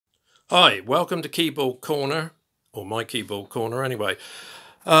Hi, welcome to Keyboard Corner, or my Keyboard Corner anyway.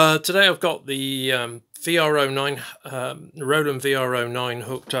 Today I've got the VR-09, Roland VR-09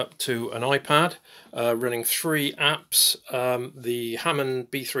 hooked up to an iPad, running three apps, the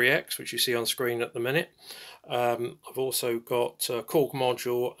Hammond B-3X, which you see on screen at the minute. I've also got Korg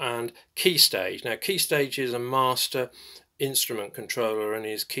module and KeyStage. Now KeyStage is a master instrument controller and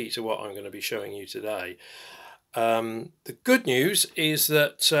is key to what I'm going to be showing you today. The good news is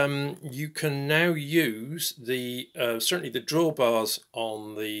that you can now use the certainly the drawbars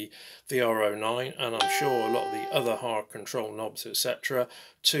on the VR-09, and I'm sure a lot of the other hard control knobs, etc.,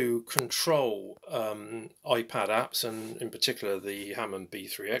 to control iPad apps, and in particular the Hammond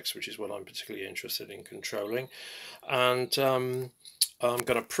B-3X, which is what I'm particularly interested in controlling. And I'm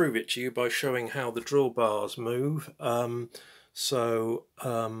going to prove it to you by showing how the drawbars move.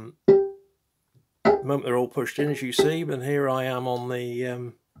 The moment they're all pushed in, as you see, but here I am on the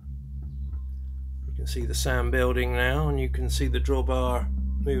you can see the sound building now, and you can see the drawbar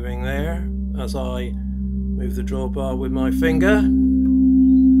moving there as I move the drawbar with my finger.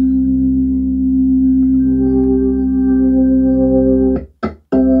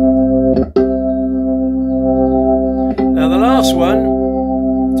 Now the last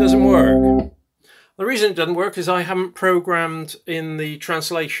one doesn't work. The reason it doesn't work is I haven't programmed in the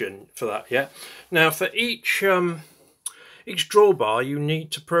translation for that yet. Now for each drawbar you need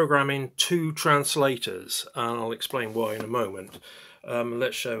to program in two translators, and I'll explain why in a moment.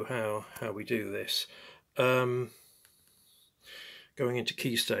 Let's show how we do this. Going into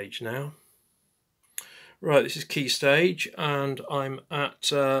KeyStage now. Right, this is KeyStage, and I'm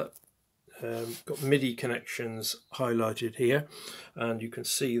at got MIDI connections highlighted here, and you can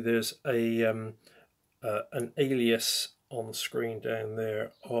see there's an alias on the screen down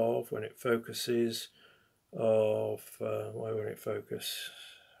there of, when it focuses, of why won't it focus?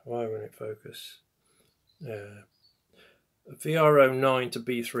 VR-09 to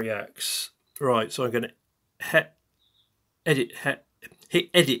B-3X. Right, so I'm going to hit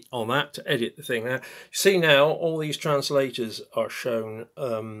edit on that to edit the thing. Now, see now all these translators are shown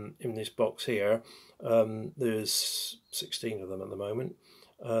in this box here. There's 16 of them at the moment.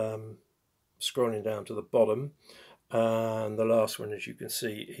 Scrolling down to the bottom, and the last one, as you can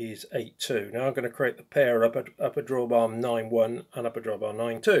see, is 8.2. Now I'm going to create the pair upper drawbar 9.1 and upper drawbar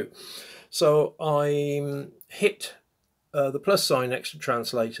 9.2. So I hit the plus sign next to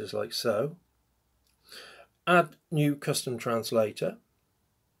translators like so. Add new custom translator,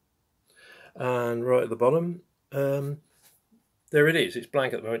 and right at the bottom, there it is. It's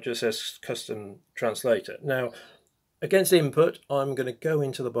blank at the moment. It just says custom translator. Now, against input, I'm going to go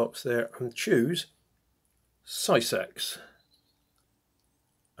into the box there and choose sysex.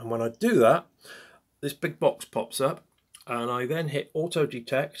 And when I do that, this big box pops up, and I then hit auto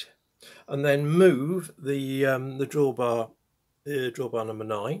detect, and then move the drawbar number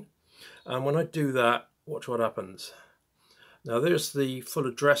 9. And when I do that, watch what happens. Now there's the full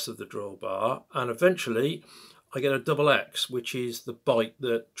address of the drawbar, and eventually I get a double X, which is the byte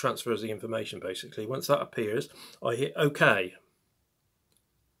that transfers the information, basically. Once that appears, I hit OK.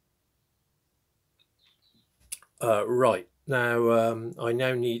 Right, now I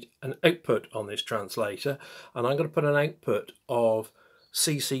now need an output on this translator, and I'm going to put an output of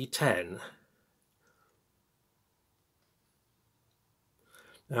CC10.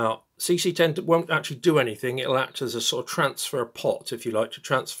 Now, CC10 won't actually do anything. It'll act as a sort of transfer pot, if you like, to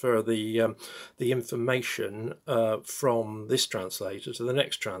transfer the information from this translator to the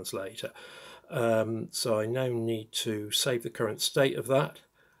next translator. So I now need to save the current state of that,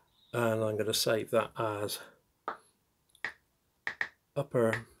 and I'm going to save that as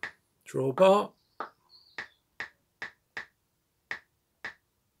upper drawbar.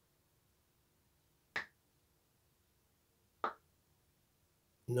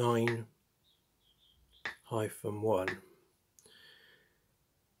 -1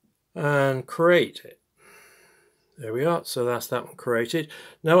 and create it. There we are. So that's that one created.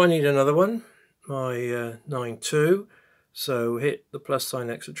 Now I need another one, my 9.2. So hit the plus sign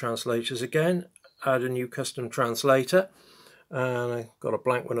next to translators again, add a new custom translator, and I've got a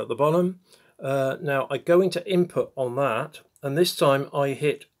blank one at the bottom. Now I go into input on that, and this time I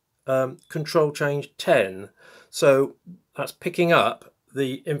hit control change 10. So that's picking up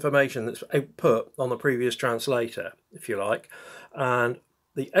the information that's output on the previous translator, if you like, and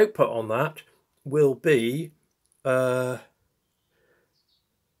the output on that will be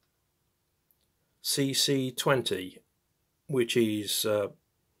CC20, which is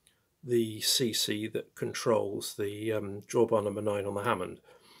the CC that controls the drawbar number 9 on the Hammond,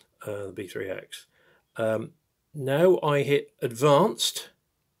 the B3X. Now I hit advanced,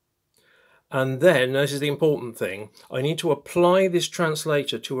 And then, this is the important thing, I need to apply this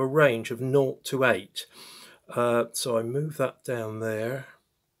translator to a range of 0 to 8. So I move that down there.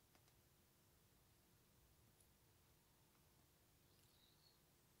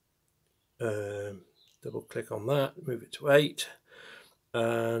 Double click on that, move it to 8,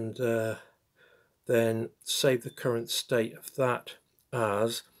 and then save the current state of that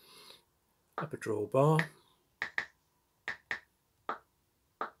as upper drawbar.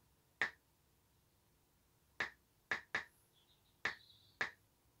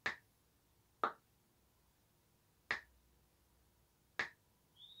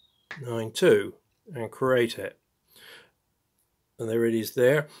 (9.2) and create it, and there it is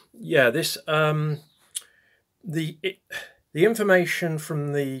there. Yeah, this the information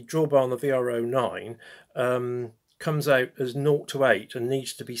from the drawbar on the VR-09 comes out as 0 to 8 and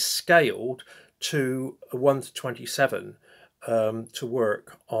needs to be scaled to a 1 to 27 to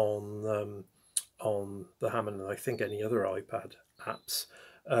work on the Hammond and I think any other iPad apps,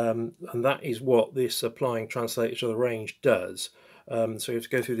 and that is what this applying translator to the range does. So you have to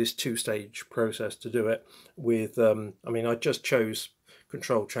go through this two-stage process to do it with, I mean, I just chose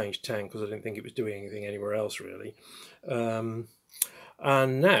Control Change 10 because I didn't think it was doing anything anywhere else really. And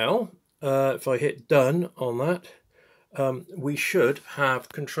now, if I hit done on that, we should have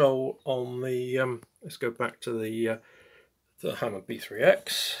control on the, let's go back to the Hammond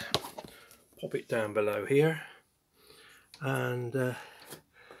B-3X, pop it down below here, and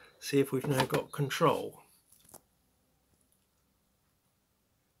see if we've now got control.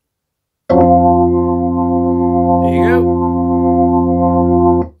 There you go.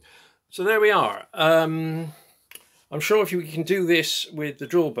 So there we are. I'm sure if we can do this with the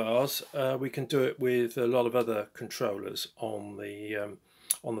drawbars, we can do it with a lot of other controllers on the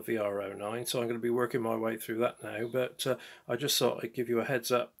VR-09. So I'm going to be working my way through that now. But I just thought I'd give you a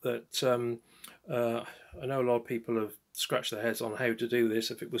heads up that I know a lot of people have scratched their heads on how to do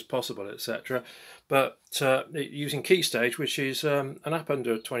this, if it was possible, etc. But using KeyStage, which is an app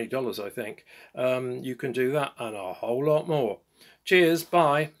under $20, I think, you can do that and a whole lot more. Cheers,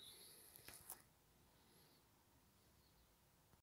 bye.